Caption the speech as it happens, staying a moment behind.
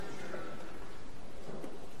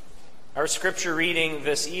Our scripture reading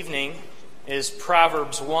this evening is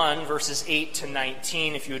Proverbs 1, verses 8 to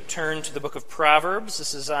 19. If you would turn to the book of Proverbs,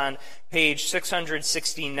 this is on page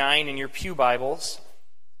 669 in your pew Bibles.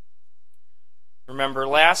 Remember,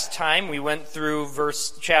 last time we went through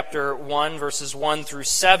chapter 1, verses 1 through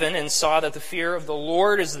 7, and saw that the fear of the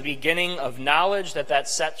Lord is the beginning of knowledge, that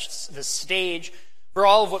sets the stage for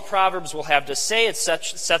all of what Proverbs will have to say. It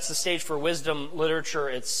sets the stage for wisdom literature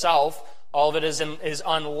itself. All of it is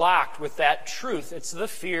unlocked with that truth. It's the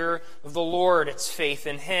fear of the Lord. It's faith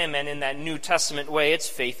in Him. And in that New Testament way, it's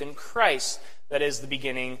faith in Christ that is the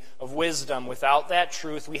beginning of wisdom. Without that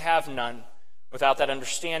truth, we have none. Without that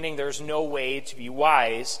understanding, there's no way to be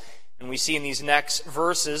wise. And we see in these next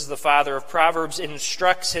verses, the father of Proverbs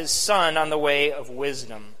instructs his son on the way of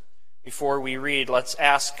wisdom. Before we read, let's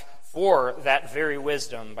ask for that very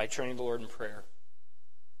wisdom by turning to the Lord in prayer.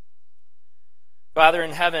 Father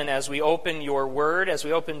in heaven, as we open your word, as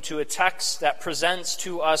we open to a text that presents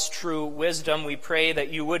to us true wisdom, we pray that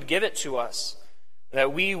you would give it to us,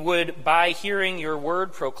 that we would, by hearing your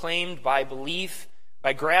word proclaimed by belief,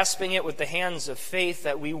 by grasping it with the hands of faith,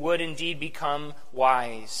 that we would indeed become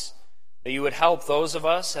wise, that you would help those of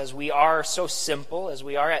us, as we are so simple, as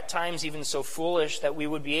we are at times even so foolish, that we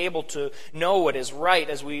would be able to know what is right,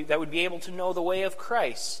 that would be able to know the way of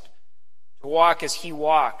Christ, to walk as he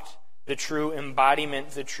walked, the true embodiment,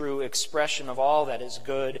 the true expression of all that is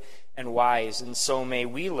good and wise. And so may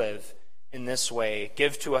we live in this way.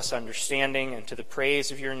 Give to us understanding and to the praise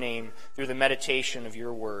of your name through the meditation of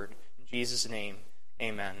your word. In Jesus' name,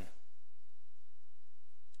 amen.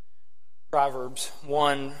 Proverbs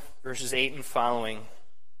 1, verses 8 and following.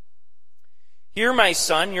 Hear, my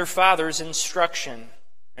son, your father's instruction,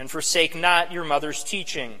 and forsake not your mother's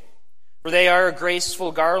teaching. For they are a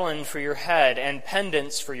graceful garland for your head and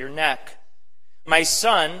pendants for your neck. My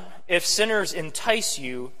son, if sinners entice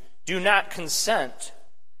you, do not consent.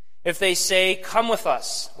 If they say, come with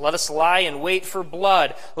us, let us lie in wait for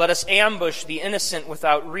blood, let us ambush the innocent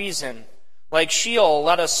without reason. Like Sheol,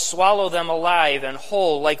 let us swallow them alive and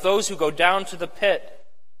whole, like those who go down to the pit.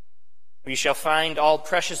 We shall find all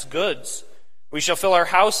precious goods. We shall fill our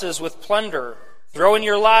houses with plunder. Throw in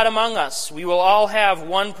your lot among us. We will all have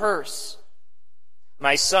one purse.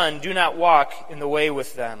 My son, do not walk in the way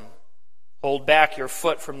with them. Hold back your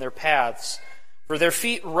foot from their paths. For their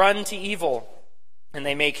feet run to evil, and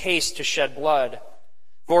they make haste to shed blood.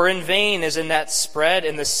 For in vain is a net spread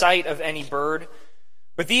in the sight of any bird.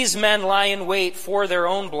 But these men lie in wait for their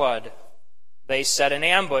own blood. They set an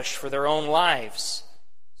ambush for their own lives.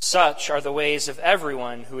 Such are the ways of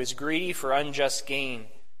everyone who is greedy for unjust gain.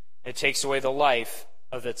 It takes away the life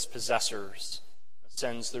of its possessors. This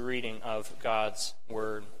ends the reading of God's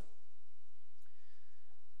word.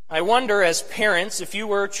 I wonder, as parents, if you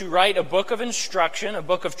were to write a book of instruction, a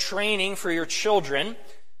book of training for your children,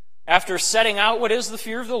 after setting out what is the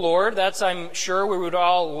fear of the Lord, that's, I'm sure, where we would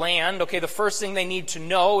all land. Okay, the first thing they need to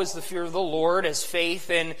know is the fear of the Lord as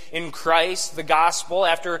faith in Christ, the gospel.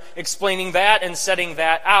 After explaining that and setting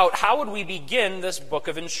that out, how would we begin this book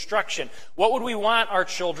of instruction? What would we want our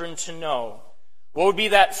children to know? What would be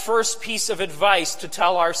that first piece of advice to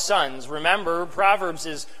tell our sons? Remember, Proverbs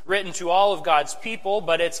is written to all of God's people,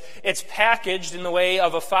 but it's packaged in the way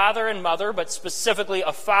of a father and mother, but specifically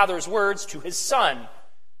a father's words to his son.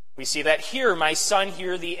 We see that here, my son,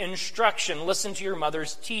 hear the instruction. Listen to your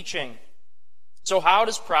mother's teaching. So how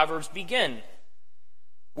does Proverbs begin?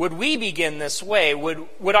 Would we begin this way?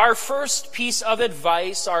 Would our first piece of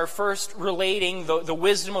advice, our first relating the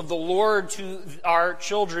wisdom of the Lord to our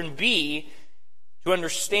children be to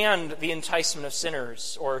understand the enticement of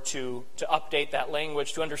sinners, or to update that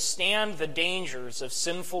language, to understand the dangers of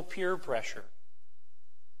sinful peer pressure?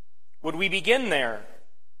 Would we begin there?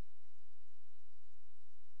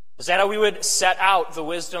 Is that how we would set out the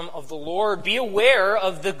wisdom of the Lord? Be aware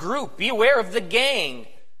of the group. Be aware of the gang.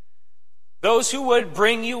 Those who would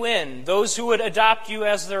bring you in. Those who would adopt you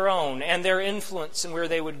as their own, and their influence and where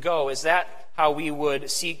they would go. Is that how we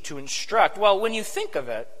would seek to instruct? Well, when you think of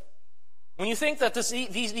it, when you think that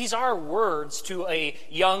these are words to a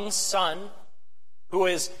young son who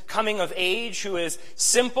is coming of age, who is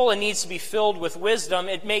simple and needs to be filled with wisdom,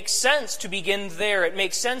 it makes sense to begin there. It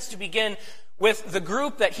makes sense to begin with the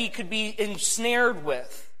group that he could be ensnared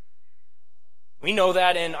with. We know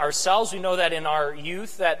that in ourselves, we know that in our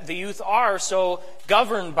youth, that the youth are so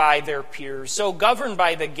governed by their peers, so governed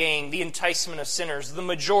by the gang, the enticement of sinners, the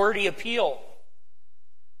majority appeal.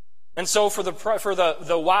 And so for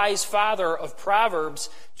the wise father of Proverbs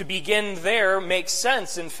to begin there makes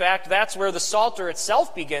sense. In fact, that's where the Psalter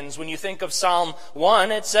itself begins. When you think of Psalm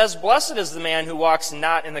 1, it says, "Blessed is the man who walks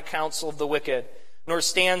not in the counsel of the wicked, nor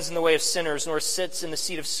stands in the way of sinners, nor sits in the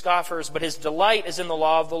seat of scoffers, but his delight is in the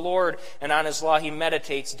law of the Lord, and on his law he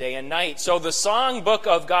meditates day and night. So the songbook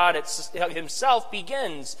of God himself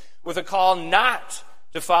begins with a call not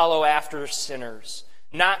to follow after sinners,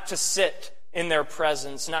 not to sit in their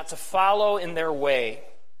presence, not to follow in their way.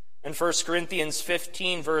 In 1 Corinthians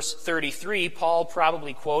 15, verse 33, Paul,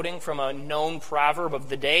 probably quoting from a known proverb of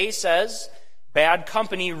the day, says, "Bad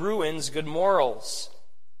company ruins good morals."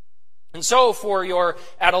 And so for your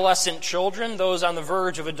adolescent children, those on the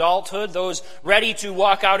verge of adulthood, those ready to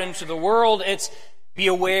walk out into the world, it's be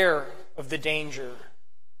aware of the danger.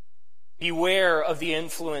 Beware of the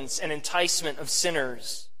influence and enticement of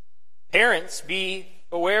sinners. Parents, be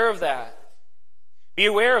aware of that. Be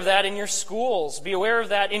aware of that in your schools. Be aware of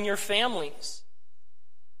that in your families.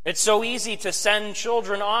 It's so easy to send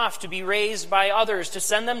children off to be raised by others, to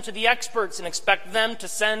send them to the experts and expect them to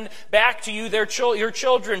send back to you your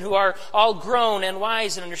children who are all grown and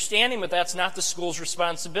wise and understanding, but that's not the school's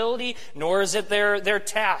responsibility, nor is it their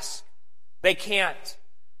task. They can't.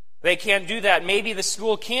 They can't do that. Maybe the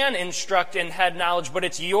school can instruct in head knowledge, but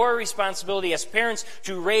it's your responsibility as parents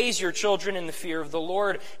to raise your children in the fear of the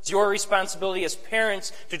Lord. It's your responsibility as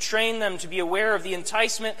parents to train them to be aware of the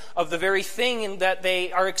enticement of the very thing that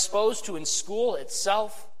they are exposed to in school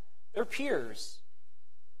itself, their peers.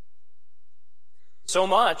 So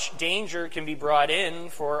much danger can be brought in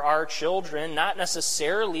for our children, not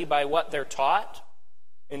necessarily by what they're taught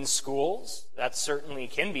in schools. That certainly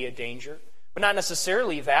can be a danger. But not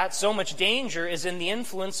necessarily that. So much danger is in the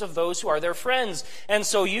influence of those who are their friends. And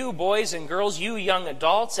so you boys and girls, you young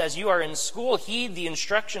adults, as you are in school, heed the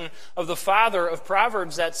instruction of the father of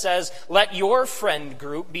Proverbs that says, let your friend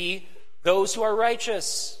group be those who are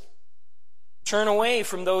righteous. Turn away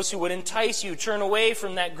from those who would entice you. Turn away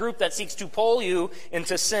from that group that seeks to pull you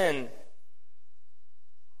into sin.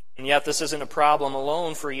 And yet this isn't a problem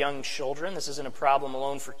alone for young children. This isn't a problem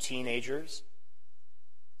alone for teenagers.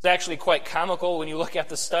 It's actually quite comical when you look at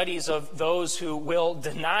the studies of those who will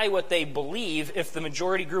deny what they believe if the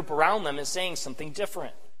majority group around them is saying something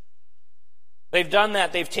different. They've done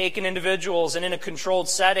that. They've taken individuals and in a controlled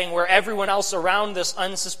setting where everyone else around this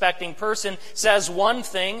unsuspecting person says one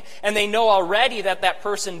thing, and they know already that that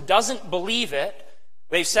person doesn't believe it.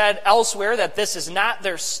 They've said elsewhere that this is not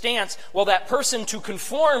their stance. Well, that person, to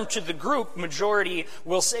conform to the group majority,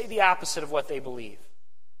 will say the opposite of what they believe.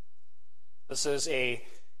 This is an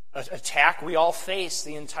attack we all face,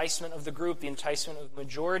 the enticement of the group, the enticement of the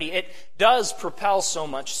majority. It does propel so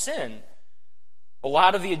much sin. A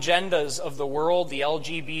lot of the agendas of the world, the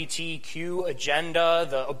LGBTQ agenda,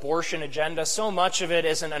 the abortion agenda, so much of it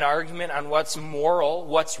isn't an argument on what's moral,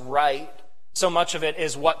 what's right. So much of it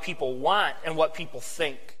is what people want and what people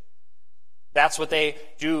think. That's what they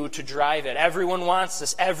do to drive it. Everyone wants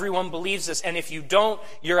this. Everyone believes this. And if you don't,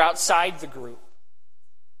 you're outside the group.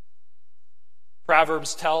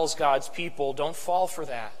 Proverbs tells God's people, don't fall for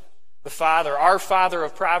that. The Father, our Father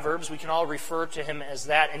of Proverbs, we can all refer to him as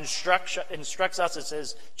that, instructs us as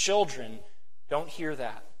his children. Don't hear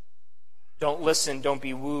that. Don't listen. Don't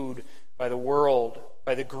be wooed by the world,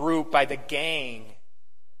 by the group, by the gang.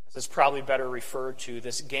 This is probably better referred to,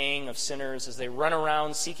 this gang of sinners as they run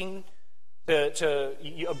around seeking to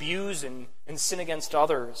abuse and sin against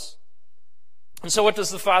others. And so what does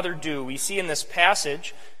the Father do? We see in this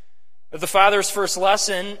passage that the Father's first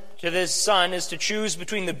lesson to his Son is to choose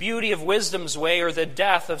between the beauty of wisdom's way or the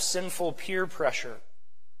death of sinful peer pressure.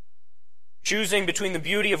 Choosing between the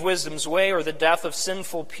beauty of wisdom's way or the death of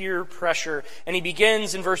sinful peer pressure. And he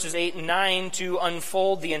begins in verses 8 and 9 to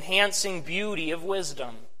unfold the enhancing beauty of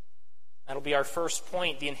wisdom. That'll be our first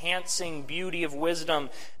point, the enhancing beauty of wisdom.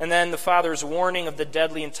 And then the Father's warning of the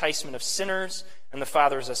deadly enticement of sinners and the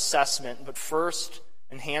Father's assessment. But first,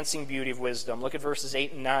 enhancing beauty of wisdom. Look at verses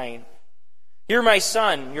 8 and 9. Hear, my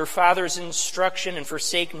son, your father's instruction, and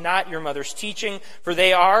forsake not your mother's teaching, for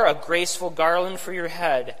they are a graceful garland for your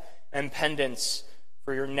head and pendants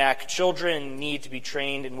for your neck. Children need to be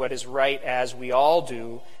trained in what is right, as we all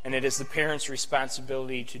do, and it is the parents'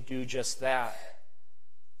 responsibility to do just that.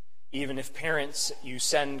 Even if parents, you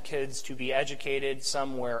send kids to be educated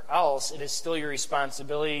somewhere else, it is still your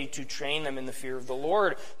responsibility to train them in the fear of the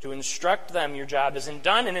Lord, to instruct them. Your job isn't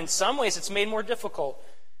done, and in some ways it's made more difficult.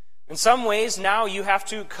 In some ways, now you have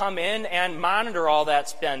to come in and monitor all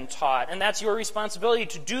that's been taught. And that's your responsibility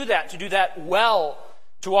to do that well,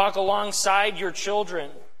 to walk alongside your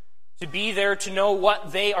children, to be there to know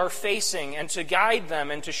what they are facing and to guide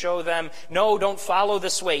them and to show them, no, don't follow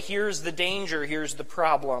this way. Here's the danger. Here's the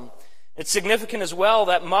problem. It's significant as well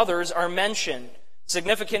that mothers are mentioned.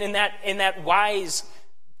 Significant in that wise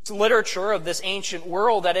It's literature of this ancient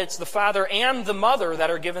world that it's the father and the mother that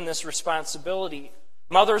are given this responsibility.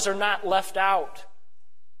 Mothers are not left out.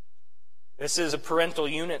 This is a parental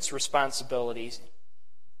unit's responsibility.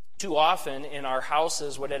 Too often in our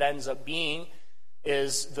houses, what it ends up being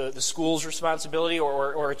is the school's responsibility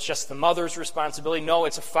or it's just the mother's responsibility. No,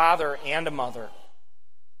 it's a father and a mother.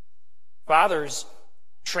 Fathers,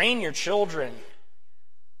 train your children.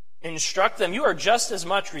 Instruct them. You are just as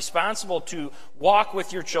much responsible to walk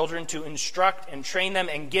with your children, to instruct and train them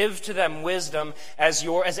and give to them wisdom as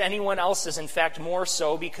anyone else is. In fact, more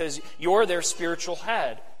so because you're their spiritual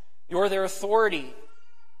head. You're their authority.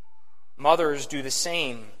 Mothers do the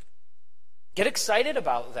same. Get excited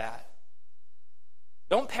about that.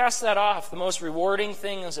 Don't pass that off. The most rewarding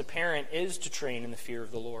thing as a parent is to train in the fear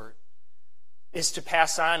of the Lord, is to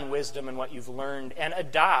pass on wisdom and what you've learned and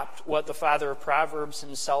adopt what the father of Proverbs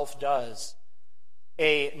himself does.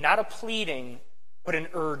 Not a pleading, but an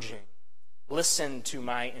urging. Listen to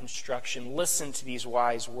my instruction. Listen to these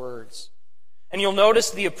wise words. And you'll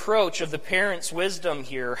notice the approach of the parents' wisdom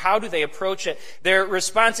here. How do they approach it? Their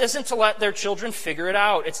response isn't to let their children figure it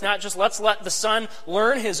out. It's not just let's let the son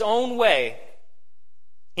learn his own way.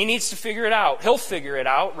 He needs to figure it out. He'll figure it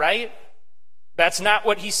out, right? That's not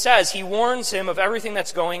what he says. He warns him of everything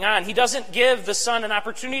that's going on. He doesn't give the son an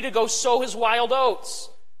opportunity to go sow his wild oats.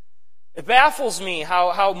 It baffles me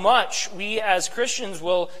how much we as Christians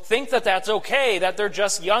will think that that's okay, that they're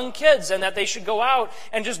just young kids and that they should go out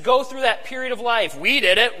and just go through that period of life. We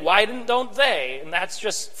did it, why don't they? And that's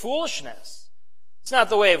just foolishness. It's not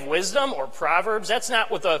the way of wisdom or Proverbs. That's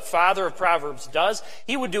not what the father of Proverbs does.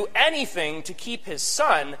 He would do anything to keep his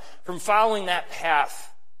son from following that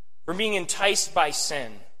path, from being enticed by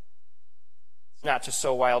sin. It's not to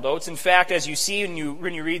sow wild oats. In fact, as you see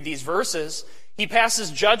when you read these verses, he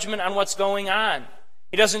passes judgment on what's going on.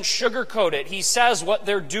 He doesn't sugarcoat it. He says what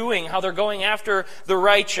they're doing, how they're going after the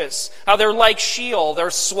righteous, how they're like Sheol,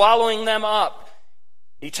 they're swallowing them up.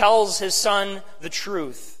 He tells his son the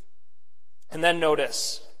truth. And then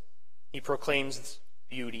notice, he proclaims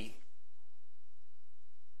beauty.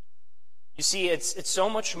 You see, it's so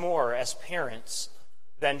much more as parents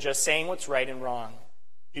than just saying what's right and wrong.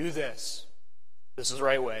 Do this. This is the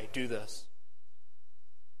right way. Do this.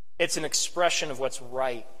 It's an expression of what's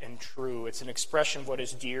right and true. It's an expression of what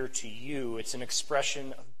is dear to you. It's an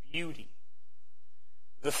expression of beauty.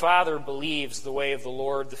 The Father believes the way of the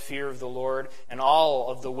Lord, the fear of the Lord, and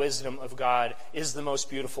all of the wisdom of God is the most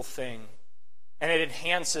beautiful thing. And it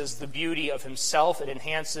enhances the beauty of himself. It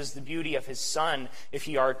enhances the beauty of his son if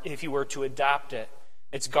he were to adopt it.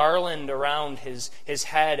 It's garland around his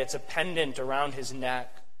head. It's a pendant around his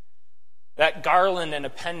neck. That garland and a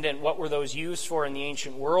pendant, what were those used for in the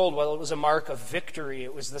ancient world? Well, it was a mark of victory.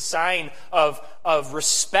 It was the sign of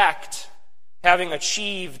respect, having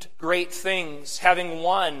achieved great things, having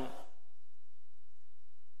won.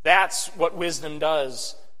 That's what wisdom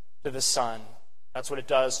does to the son. That's what it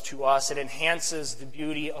does to us. It enhances the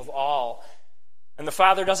beauty of all. And the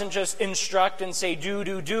Father doesn't just instruct and say,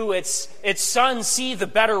 do. It's son, see the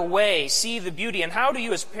better way, see the beauty. And how do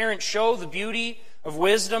you as parents show the beauty of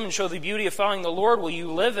wisdom and show the beauty of following the Lord? Well,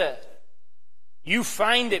 you live it. You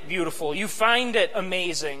find it beautiful. You find it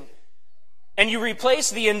amazing. And you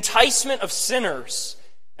replace the enticement of sinners.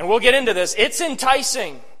 And we'll get into this. It's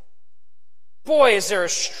enticing. Boy, is there a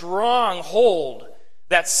strong hold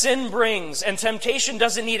that sin brings, and temptation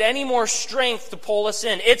doesn't need any more strength to pull us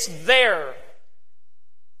in. It's there.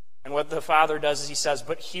 And what the Father does is he says,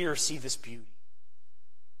 but here, see this beauty.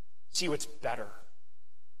 See what's better.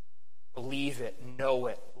 Believe it, know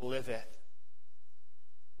it, live it.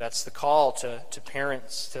 That's the call to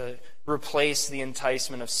parents, to replace the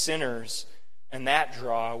enticement of sinners and that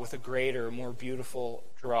draw with a greater, more beautiful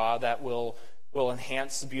draw that will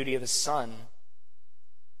enhance the beauty of his son.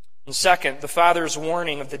 And second, the Father's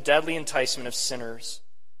warning of the deadly enticement of sinners.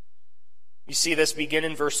 You see this begin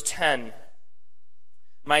in verse 10.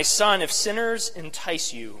 My son, if sinners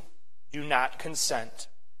entice you, do not consent.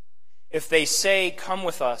 If they say, come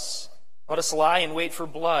with us, let us lie in wait for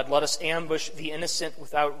blood. Let us ambush the innocent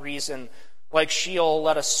without reason. Like Sheol,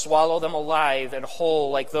 let us swallow them alive and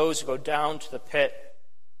whole, like those who go down to the pit.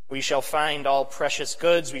 We shall find all precious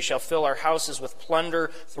goods. We shall fill our houses with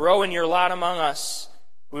plunder. Throw in your lot among us.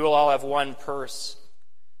 We will all have one purse.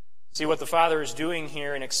 See, what the Father is doing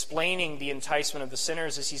here in explaining the enticement of the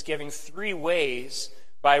sinners is he's giving three ways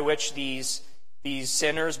by which these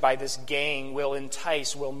sinners, by this gang, will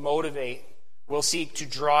entice, will motivate, will seek to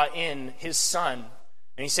draw in his son.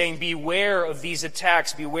 And he's saying, beware of these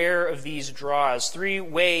attacks, beware of these draws. Three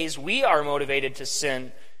ways we are motivated to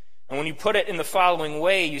sin. And when you put it in the following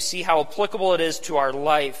way, you see how applicable it is to our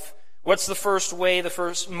life. What's the first way, the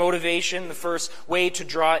first motivation, the first way to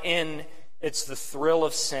draw in? It's the thrill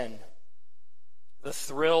of sin. The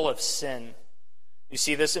thrill of sin. You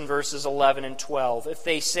see this in verses 11 and 12. If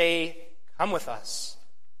they say, "Come with us,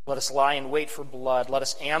 let us lie in wait for blood. Let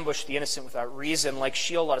us ambush the innocent without reason. Like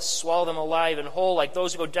Sheol, let us swallow them alive and whole. Like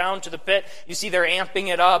those who go down to the pit." You see, they're amping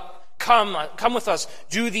it up. Come with us.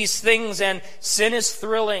 Do these things, and sin is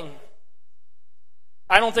thrilling.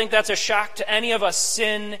 I don't think that's a shock to any of us.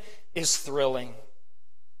 Sin is thrilling.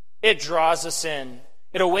 It draws us in.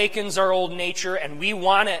 It awakens our old nature, and we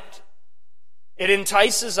want it. It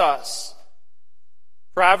entices us.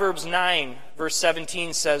 Proverbs 9, verse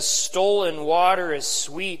 17 says, "Stolen water is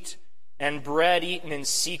sweet, and bread eaten in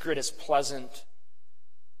secret is pleasant."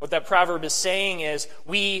 What that proverb is saying is,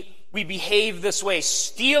 we behave this way.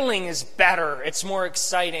 Stealing is better. It's more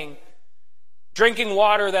exciting. Drinking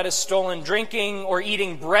water that is stolen, drinking or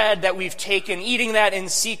eating bread that we've taken, eating that in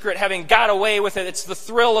secret, having got away with it, it's the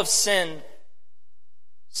thrill of sin.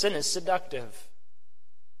 Sin is seductive.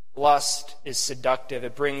 Lust is seductive.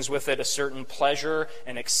 It brings with it a certain pleasure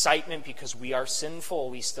and excitement because we are sinful.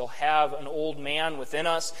 We still have an old man within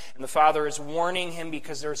us, and the Father is warning him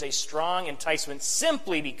because there's a strong enticement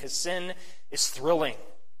simply because sin is thrilling.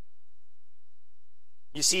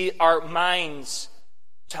 You see, our minds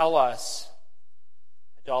tell us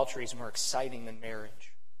adultery is more exciting than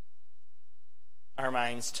marriage. Our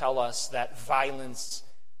minds tell us that violence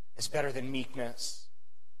is better than meekness.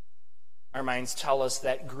 Our minds tell us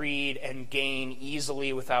that greed and gain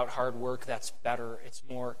easily without hard work, that's better. It's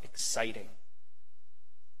more exciting.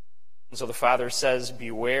 And so the Father says,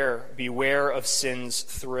 beware of sin's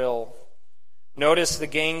thrill. Notice the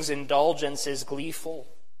gang's indulgence is gleeful.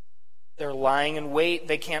 They're lying in wait.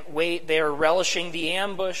 They can't wait. They are relishing the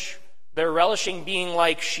ambush. They're relishing being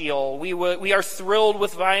like Sheol. We are thrilled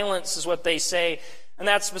with violence, is what they say. And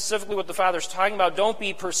that's specifically what the Father's talking about. Don't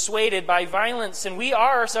be persuaded by violence. And we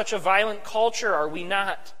are such a violent culture, are we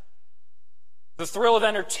not? The thrill of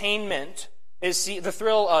entertainment the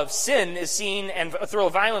thrill of sin is seen, and a thrill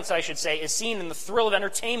of violence, I should say, is seen in the thrill of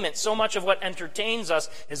entertainment. So much of what entertains us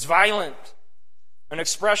is violent, an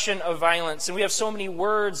expression of violence. And we have so many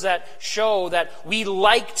words that show that we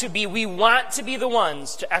want to be the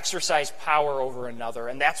ones to exercise power over another.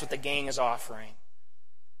 And that's what the gang is offering.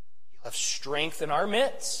 You'll have strength in our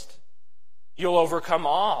midst. You'll overcome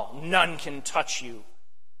all. None can touch you.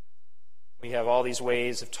 We have all these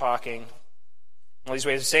ways of talking. All these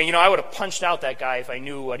ways of saying, I would have punched out that guy if I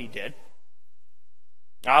knew what he did.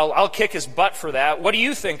 I'll kick his butt for that. What do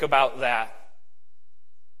you think about that?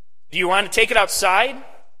 Do you want to take it outside?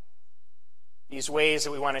 These ways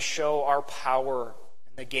that we want to show our power,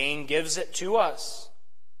 and the gang gives it to us.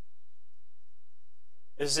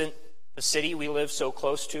 Isn't the city we live so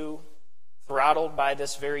close to throttled by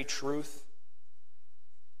this very truth?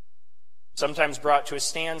 Sometimes brought to a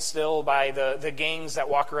standstill by the gangs that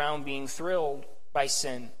walk around being thrilled by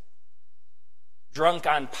sin, drunk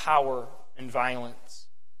on power and violence.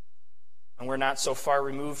 And we're not so far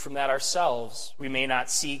removed from that ourselves. We may not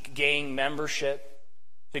seek gang membership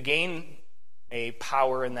to gain a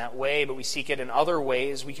power in that way, but we seek it in other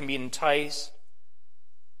ways. We can be enticed.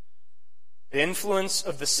 The influence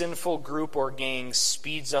of the sinful group or gang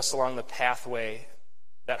speeds us along the pathway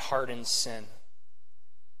that hardens sin.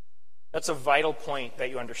 That's a vital point that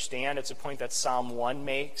you understand. It's a point that Psalm 1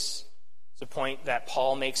 makes. It's a point that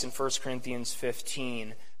Paul makes in 1 Corinthians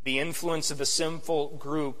 15. The influence of the sinful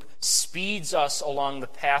group speeds us along the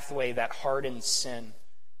pathway that hardens sin.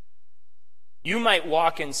 You might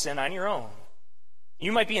walk in sin on your own.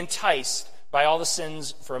 You might be enticed by all the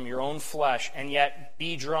sins from your own flesh and yet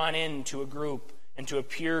be drawn into a group, into a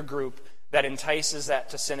peer group that entices that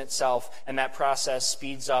to sin itself, and that process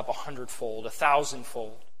speeds up 100-fold,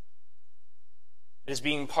 1,000-fold. It is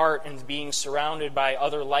being part and being surrounded by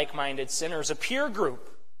other like-minded sinners, a peer group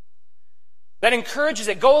that encourages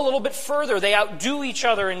it. Go a little bit further. They outdo each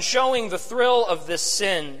other in showing the thrill of this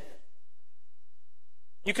sin.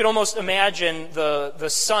 You could almost imagine the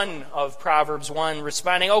son of Proverbs 1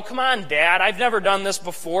 responding, "Oh, come on, Dad, I've never done this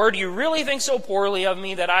before. Do you really think so poorly of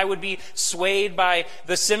me that I would be swayed by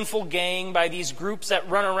the sinful gang, by these groups that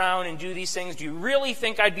run around and do these things? Do you really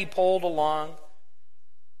think I'd be pulled along?"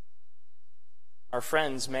 Our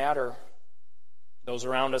friends matter. Those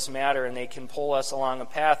around us matter, and they can pull us along a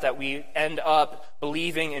path that we end up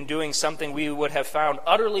believing and doing something we would have found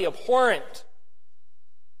utterly abhorrent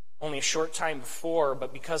only a short time before,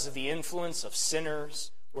 but because of the influence of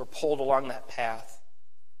sinners, we're pulled along that path.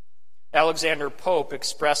 Alexander Pope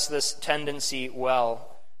expressed this tendency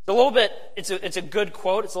well. It's a good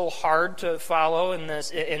quote. It's a little hard to follow in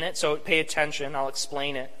it, so pay attention. I'll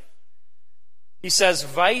explain it. He says,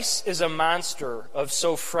 "Vice is a monster of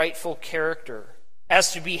so frightful character,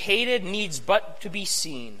 as to be hated needs but to be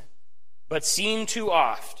seen. But seen too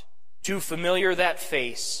oft, too familiar that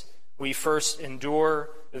face, we first endure,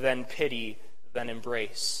 then pity, then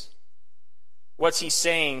embrace." What's he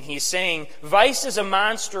saying? He's saying, vice is a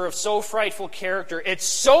monster of so frightful character. It's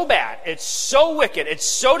so bad, it's so wicked, it's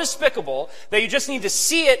so despicable that you just need to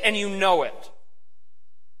see it and you know it.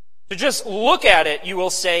 To just look at it, you will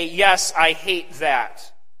say, yes, I hate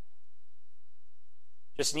that.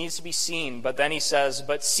 Just needs to be seen. But then he says,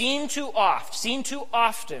 but seen too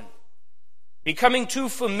often, becoming too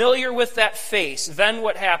familiar with that face, then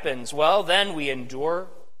what happens? Well, then we endure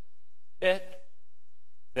it,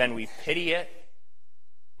 then we pity it,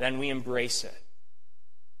 then we embrace it.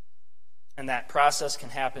 And that process can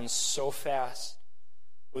happen so fast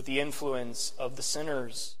with the influence of the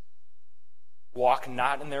sinners. Walk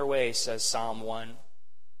not in their way, says Psalm 1.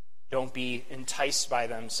 Don't be enticed by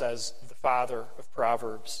them, says the father of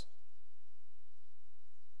Proverbs.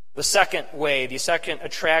 The second way, the second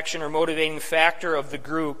attraction or motivating factor of the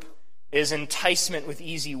group is enticement with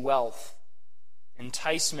easy wealth.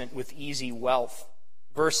 Enticement with easy wealth.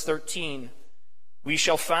 Verse 13, we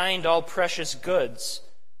shall find all precious goods.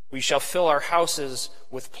 We shall fill our houses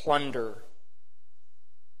with plunder.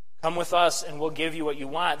 Come with us and we'll give you what you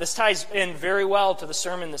want. This ties in very well to the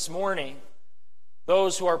sermon this morning.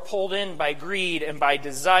 Those who are pulled in by greed and by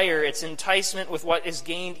desire, it's enticement with what is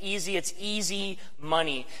gained easy. It's easy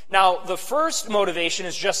money. Now, the first motivation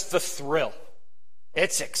is just the thrill.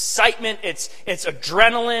 It's excitement, it's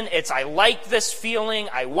adrenaline, it's I like this feeling,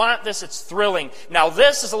 I want this, it's thrilling. Now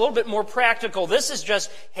this is a little bit more practical. This is just,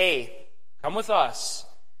 hey, come with us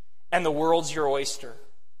and the world's your oyster.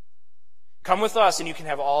 Come with us and you can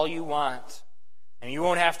have all you want. And you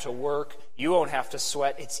won't have to work, you won't have to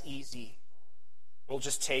sweat, it's easy. We'll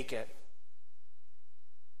just take it.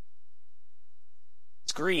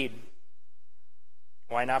 It's greed.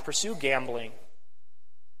 Why not pursue gambling?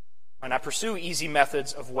 Why not pursue easy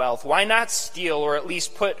methods of wealth? Why not steal or at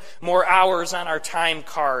least put more hours on our time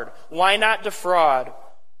card? Why not defraud?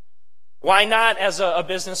 Why not, as a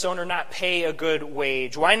business owner, not pay a good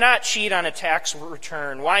wage? Why not cheat on a tax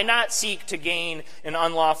return? Why not seek to gain in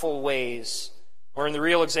unlawful ways? Or in the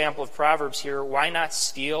real example of Proverbs here, why not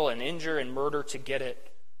steal and injure and murder to get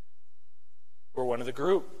it? We're one of the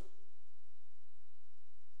group.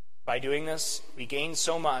 By doing this, we gain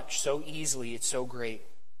so much, so easily, it's so great.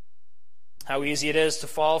 How easy it is to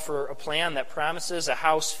fall for a plan that promises a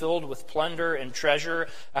house filled with plunder and treasure,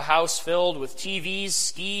 a house filled with TVs,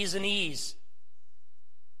 skis, and ease.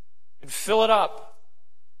 And fill it up.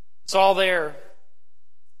 It's all there.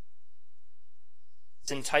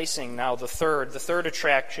 It's enticing. Now, the third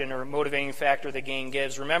attraction or motivating factor the gain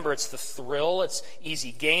gives. Remember, it's the thrill, it's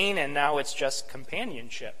easy gain, and now it's just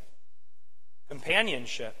companionship.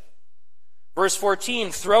 Companionship. Verse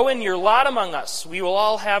 14, throw in your lot among us. We will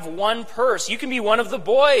all have one purse. You can be one of the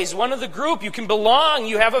boys, one of the group. You can belong.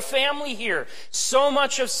 You have a family here. So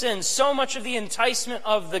much of sin, so much of the enticement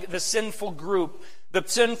of the sinful group, the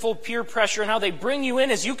sinful peer pressure, and how they bring you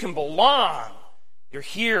in is you can belong. You're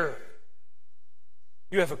here.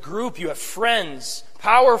 You have a group. You have friends,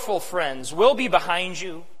 powerful friends. We'll be behind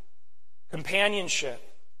you. Companionship.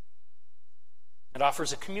 It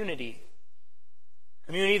offers a community.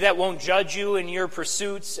 Community that won't judge you in your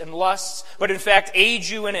pursuits and lusts, but in fact aid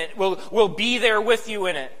you in it, will be there with you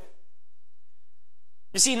in it.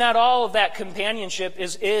 You see, not all of that companionship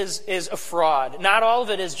is a fraud. Not all of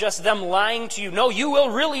it is just them lying to you. No, you will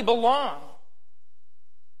really belong.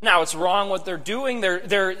 Now, it's wrong what they're doing.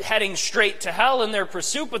 They're heading straight to hell in their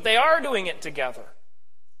pursuit, but they are doing it together.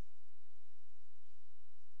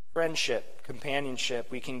 Friendship,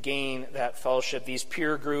 companionship, we can gain that fellowship. These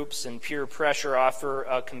peer groups and peer pressure offer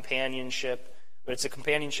a companionship, but it's a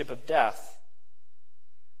companionship of death.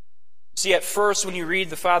 See, at first, when you read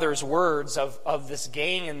the Father's words of this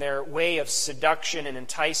gang and their way of seduction and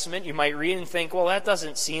enticement, you might read and think, well, that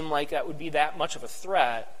doesn't seem like that would be that much of a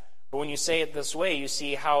threat. But when you say it this way, you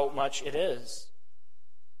see how much it is.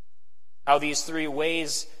 How these three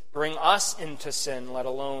ways bring us into sin, let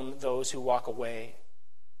alone those who walk away.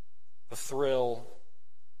 The thrill,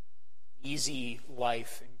 easy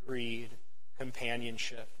life and greed,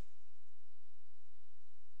 companionship.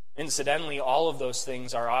 Incidentally, all of those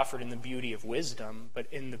things are offered in the beauty of wisdom, but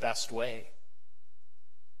in the best way.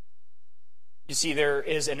 You see, there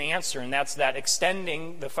is an answer, and that's that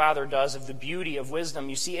extending the Father does of the beauty of wisdom.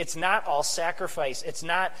 You see, it's not all sacrifice. It's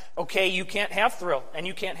not, okay, you can't have thrill, and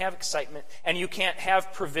you can't have excitement, and you can't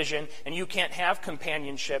have provision, and you can't have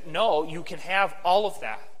companionship. No, you can have all of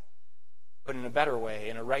that, but in a better way,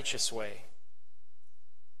 in a righteous way.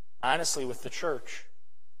 Honestly, with the church.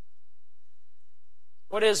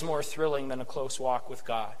 What is more thrilling than a close walk with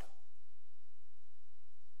God?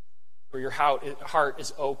 Where your heart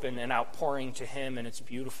is open and outpouring to Him, and it's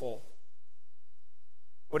beautiful.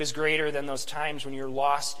 What is greater than those times when you're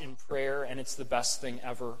lost in prayer and it's the best thing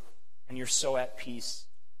ever, and you're so at peace?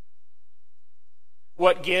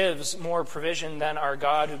 What gives more provision than our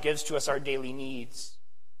God who gives to us our daily needs,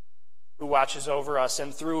 who watches over us,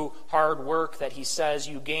 and through hard work that He says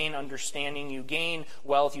you gain understanding, you gain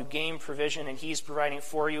wealth, you gain provision, and He's providing it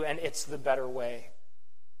for you, and it's the better way.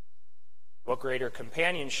 What greater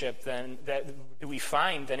companionship than that do we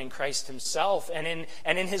find than in Christ Himself and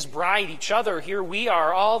in His bride, each other? Here we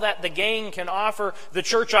are, all that the gang can offer, the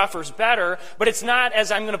church offers better, but it's not,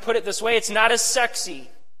 as I'm going to put it this way, it's not as sexy.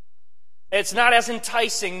 It's not as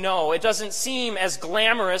enticing, no. It doesn't seem as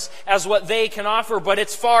glamorous as what they can offer, but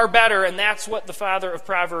it's far better, and that's what the Father of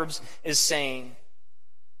Proverbs is saying.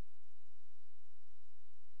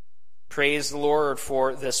 Praise the Lord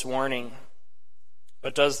for this warning.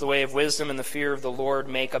 But does the way of wisdom and the fear of the Lord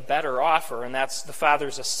make a better offer? And that's the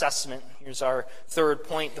Father's assessment. Here's our third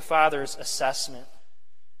point, the Father's assessment.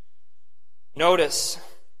 Notice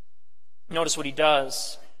what He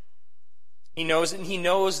does. He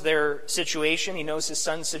knows their situation. He knows His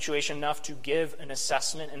son's situation enough to give an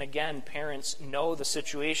assessment. And again, parents, know the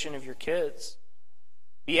situation of your kids.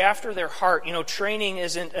 Be after their heart. Training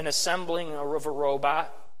isn't an assembling of a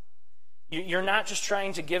robot. You're not just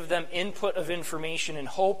trying to give them input of information and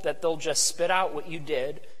hope that they'll just spit out what you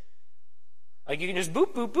did. Like you can just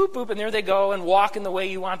boop, boop, boop, boop, and there they go and walk in the way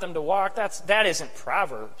you want them to walk. That isn't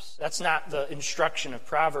Proverbs. That's not the instruction of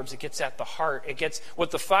Proverbs. It gets at the heart. It gets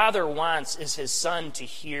what the Father wants is His Son to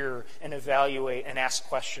hear and evaluate and ask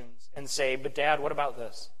questions and say, but Dad, what about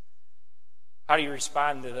this? How do you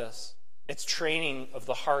respond to this? It's training of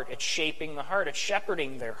the heart. It's shaping the heart. It's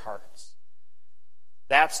shepherding their hearts.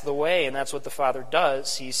 That's the way, and that's what the Father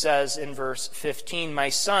does. He says in verse 15, "My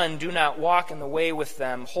son, do not walk in the way with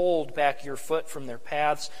them. Hold back your foot from their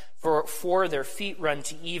paths, for their feet run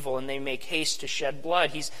to evil, and they make haste to shed blood."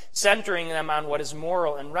 He's centering them on what is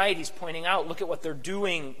moral and right. He's pointing out, look at what they're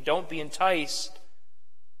doing. Don't be enticed.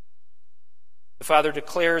 The Father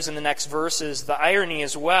declares in the next verses the irony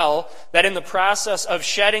as well, that in the process of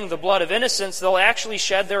shedding the blood of innocence, they'll actually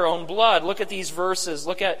shed their own blood. Look at these verses.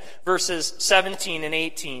 Look at verses 17 and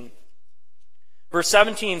 18. Verse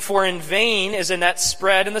 17, "For in vain is a net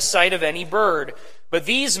spread in the sight of any bird, but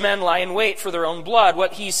these men lie in wait for their own blood."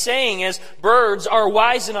 What he's saying is birds are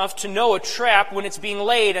wise enough to know a trap when it's being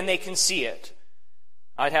laid and they can see it.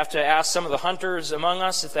 I'd have to ask some of the hunters among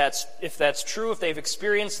us if that's true, if they've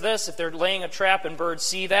experienced this, if they're laying a trap and birds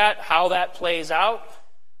see that, how that plays out.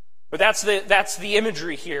 But that's the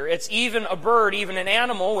imagery here. It's even a bird, even an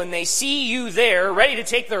animal, when they see you there, ready to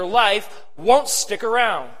take their life, won't stick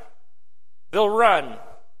around. They'll run.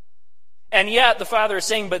 And yet the Father is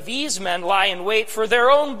saying, but these men lie in wait for their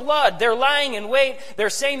own blood. They're lying in wait. They're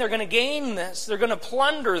saying they're going to gain this. They're going to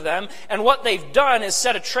plunder them. And what they've done is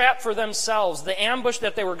set a trap for themselves. The ambush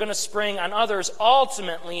that they were going to spring on others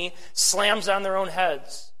ultimately slams on their own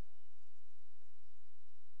heads.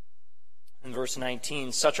 In verse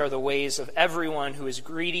 19, "Such are the ways of everyone who is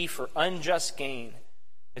greedy for unjust gain.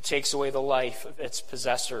 It takes away the life of its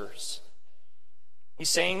possessors." He's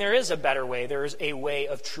saying there is a better way. There is a way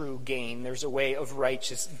of true gain. There's a way of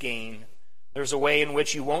righteous gain. There's a way in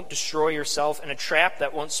which you won't destroy yourself in a trap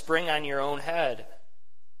that won't spring on your own head.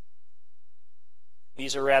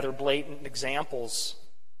 These are rather blatant examples.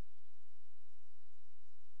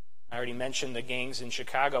 I already mentioned the gangs in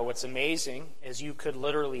Chicago. What's amazing is you could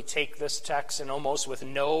literally take this text and almost with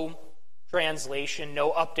no translation,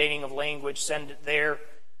 no updating of language, send it there,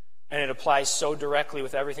 and it applies so directly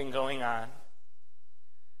with everything going on.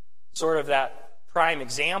 Sort of that prime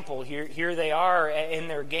example. Here they are in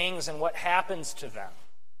their gangs, and what happens to them?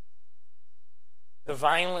 The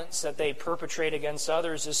violence that they perpetrate against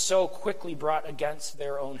others is so quickly brought against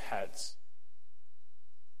their own heads.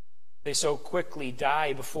 They so quickly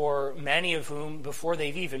die many of whom, before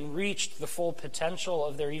they've even reached the full potential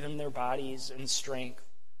of their bodies and strength.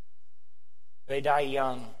 They die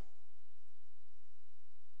young.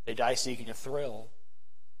 They die seeking a thrill.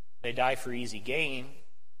 They die for easy gain.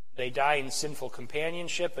 They die in sinful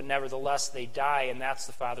companionship, but nevertheless they die, and that's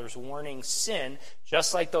the Father's warning. Sin,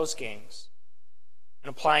 just like those gangs, and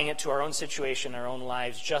applying it to our own situation, our own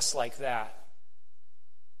lives, just like that,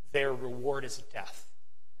 their reward is death.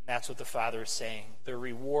 And that's what the Father is saying. The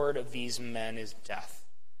reward of these men is death.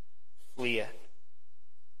 Flee it.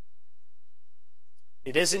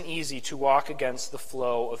 It isn't easy to walk against the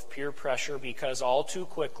flow of peer pressure because all too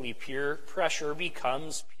quickly peer pressure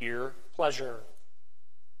becomes peer pleasure.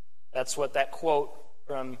 That's what that quote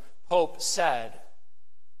from Pope said.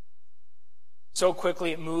 So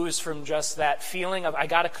quickly it moves from just that feeling of I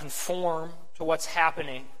got to conform to what's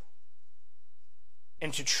happening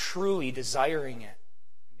into truly desiring it,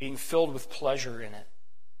 being filled with pleasure in it.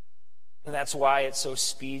 And that's why it so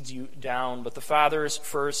speeds you down. But the Father's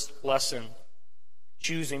first lesson,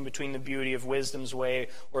 choosing between the beauty of wisdom's way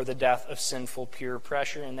or the death of sinful peer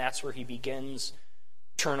pressure, and that's where he begins.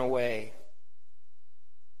 Turn away.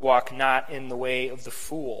 Walk not in the way of the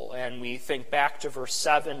fool. And we think back to verse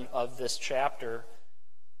 7 of this chapter.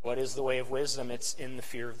 What is the way of wisdom? It's in the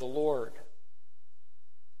fear of the Lord.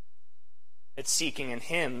 It's seeking in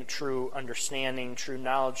him true understanding, true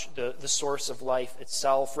knowledge, the source of life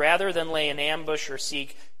itself. Rather than lay an ambush or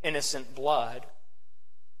seek innocent blood,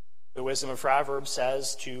 the wisdom of Proverbs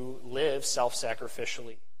says to live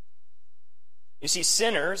self-sacrificially. You see,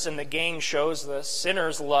 sinners, and the gang shows this,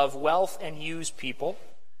 sinners love wealth and use people.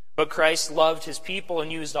 But Christ loved his people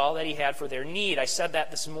and used all that he had for their need. I said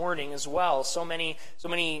that this morning as well. So many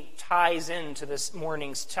ties into this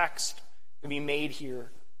morning's text to be made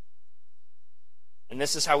here. And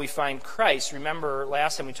this is how we find Christ. Remember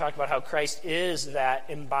last time we talked about how Christ is that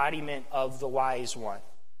embodiment of the wise one.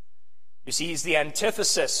 You see, he's the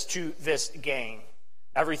antithesis to this gang.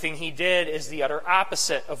 Everything he did is the utter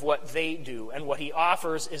opposite of what they do, and what he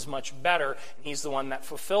offers is much better, and he's the one that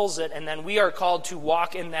fulfills it. And then we are called to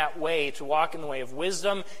walk in that way. To walk in the way of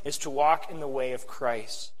wisdom is to walk in the way of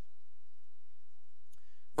Christ.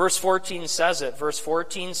 Verse 14 says it. Verse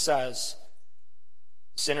 14 says,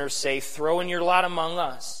 sinners say, throw in your lot among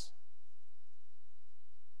us.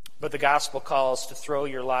 But the gospel calls to throw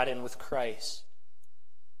your lot in with Christ.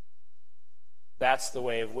 That's the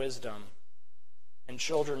way of wisdom. And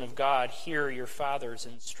children of God, hear your Father's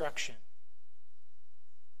instruction.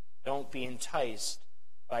 Don't be enticed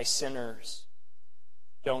by sinners.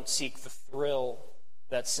 Don't seek the thrill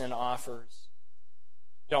that sin offers.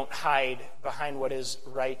 Don't hide behind what is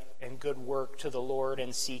right and good work to the Lord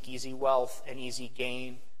and seek easy wealth and easy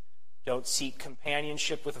gain. Don't seek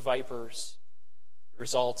companionship with vipers. It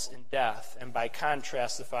results in death. And by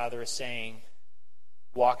contrast, the Father is saying,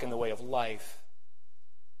 walk in the way of life.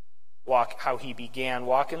 Walk how he began.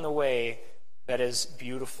 Walk in the way that is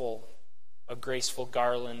beautiful, a graceful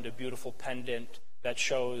garland, a beautiful pendant that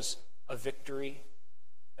shows a victory,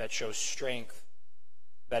 that shows strength,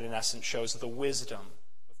 that in essence shows the wisdom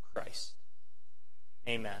of Christ.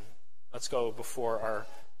 Amen. Let's go before our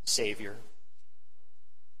Savior.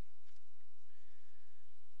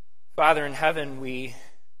 Father in heaven, we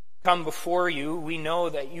come before you. We know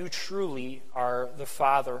that you truly are the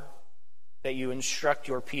Father, that you instruct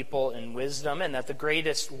your people in wisdom, and that the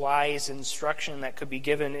greatest wise instruction that could be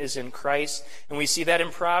given is in Christ. And we see that in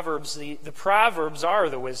Proverbs. The Proverbs are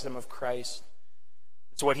the wisdom of Christ.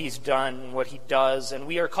 It's what he's done and what he does, and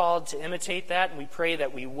we are called to imitate that, and we pray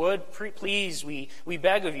that we would. Please, we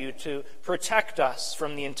beg of you to protect us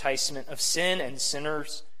from the enticement of sin and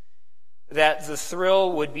sinners, that the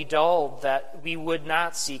thrill would be dulled, that we would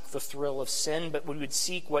not seek the thrill of sin, but we would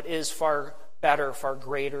seek what is far better, far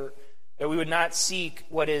greater, that we would not seek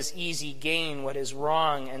what is easy gain, what is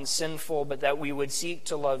wrong and sinful, but that we would seek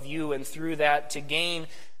to love you, and through that to gain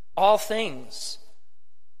all things.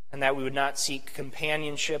 And that we would not seek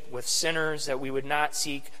companionship with sinners, that we would not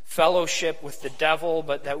seek fellowship with the devil,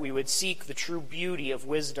 but that we would seek the true beauty of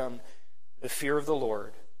wisdom, the fear of the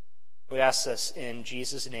Lord. We ask this in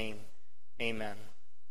Jesus' name. Amen.